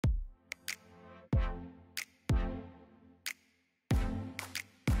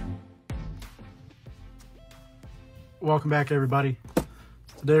Welcome back, everybody.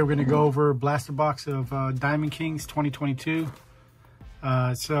 Today we're going to go over a blaster box of Diamond Kings 2022.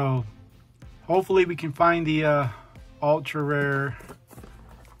 So hopefully we can find the ultra rare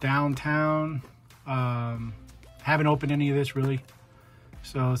downtown. Haven't opened any of this really,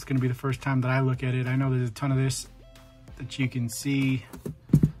 so it's going to be the first time that I look at it. I know there's a ton of this that you can see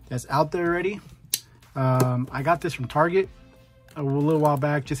that's out there already. I got this from Target a little while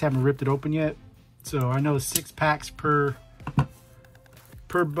back, just haven't ripped it open yet. So I know 6 packs per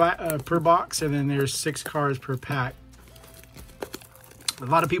box, and then there's 6 cards per pack. A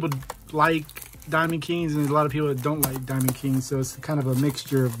lot of people like Diamond Kings and a lot of people that don't like Diamond Kings, so it's kind of a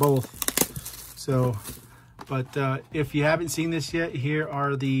mixture of both. So, but if you haven't seen this yet, here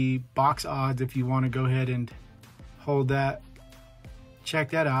are the box odds if you want to go ahead and hold that, check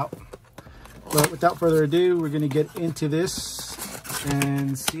that out. But without further ado, we're going to get into this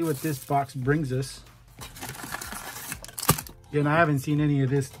and see what this box brings us. Again, I haven't seen any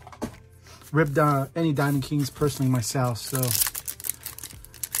of this ripped down, any Diamond Kings personally myself, so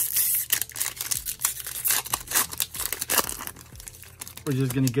we're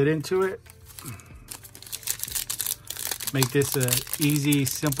just gonna get into it. Make this an easy,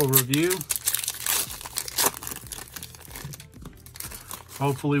 simple review.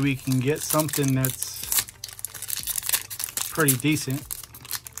 Hopefully we can get something that's pretty decent.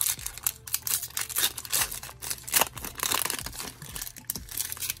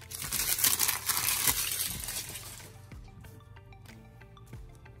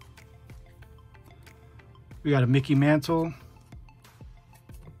 We got a Mickey Mantle.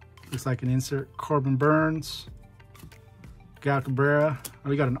 Looks like an insert. Corbin Burns. Gal Cabrera. Oh,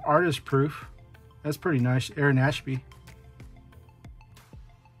 we got an artist proof. That's pretty nice. Aaron Ashby.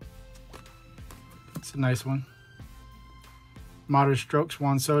 It's a nice one. Modern Strokes,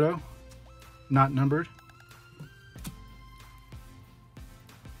 Juan Soto. Not numbered.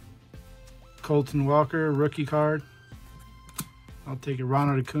 Colton Walker, rookie card. I'll take it.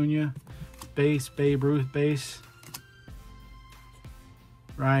 Ronald Acuna. Base, Babe Ruth base.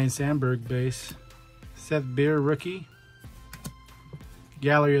 Ryan Sandberg base. Seth Beer rookie.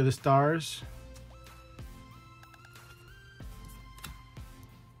 Gallery of the Stars.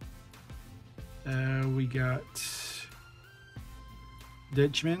 We got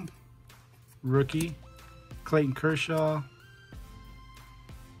Ditchman rookie. Clayton Kershaw.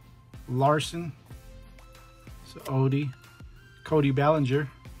 Larson. So Odie. Cody Bellinger.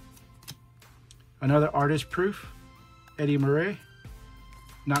 Another artist proof. Eddie Murray.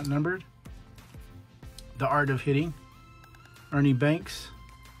 Not numbered. The Art of Hitting. Ernie Banks.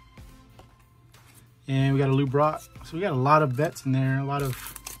 And we got a Lou Brock. So we got a lot of vets in there. A lot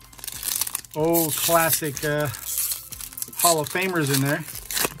of old classic Hall of Famers in there.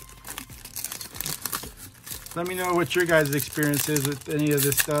 Let me know what your guys' experience is with any of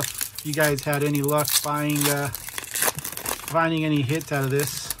this stuff. If you guys had any luck finding any hits out of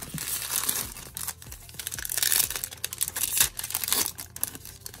this.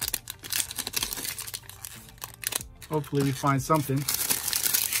 Hopefully we find something.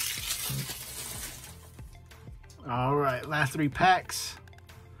 All right, last 3 packs.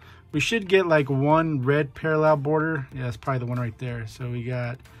 We should get like 1 red parallel border. Yeah, that's probably the one right there. So we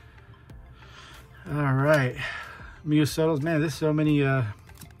got, all right, Mio Soto's. Man, there's so many. We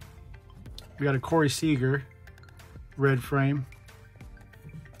got a Corey Seager, red frame.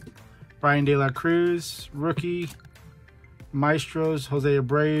 Brian De La Cruz, rookie. Maestros, Jose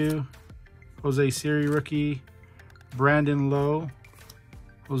Abreu, Jose Siri, rookie. Brandon Lowe,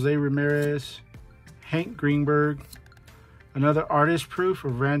 Jose Ramirez, Hank Greenberg, another artist proof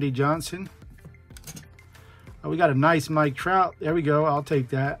of Randy Johnson. Oh, we got a nice Mike Trout. There we go. I'll take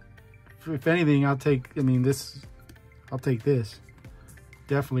that. If anything, I'll take this.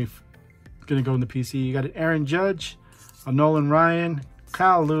 Definitely gonna go in the PC. You got an Aaron Judge, a Nolan Ryan,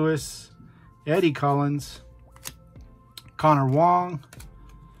 Kyle Lewis, Eddie Collins, Connor Wong,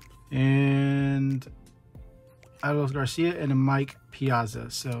 and Adolis Garcia, and a Mike Piazza.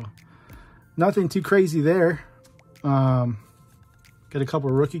 So nothing too crazy there. Got a couple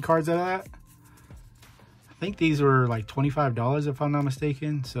of rookie cards out of that. I think these were like $25 if I'm not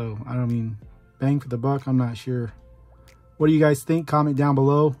mistaken. So I don't mean bang for the buck. I'm not sure. What do you guys think? Comment down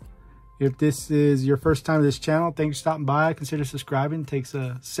below. If this is your first time to this channel, thanks for stopping by. Consider subscribing. It takes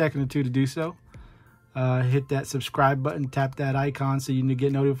a second or two to do so. Hit that subscribe button, tap that icon so you can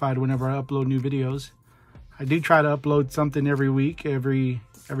get notified whenever I upload new videos. I do try to upload something every week, every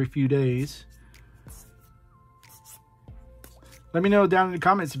few days. Let me know down in the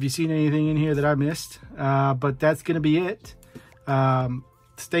comments if you've seen anything in here that I missed. But that's going to be it.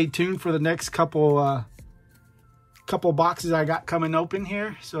 Stay tuned for the next couple couple boxes I got coming open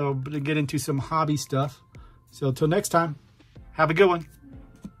here. So I'm gonna get into some hobby stuff. So till next time, have a good one.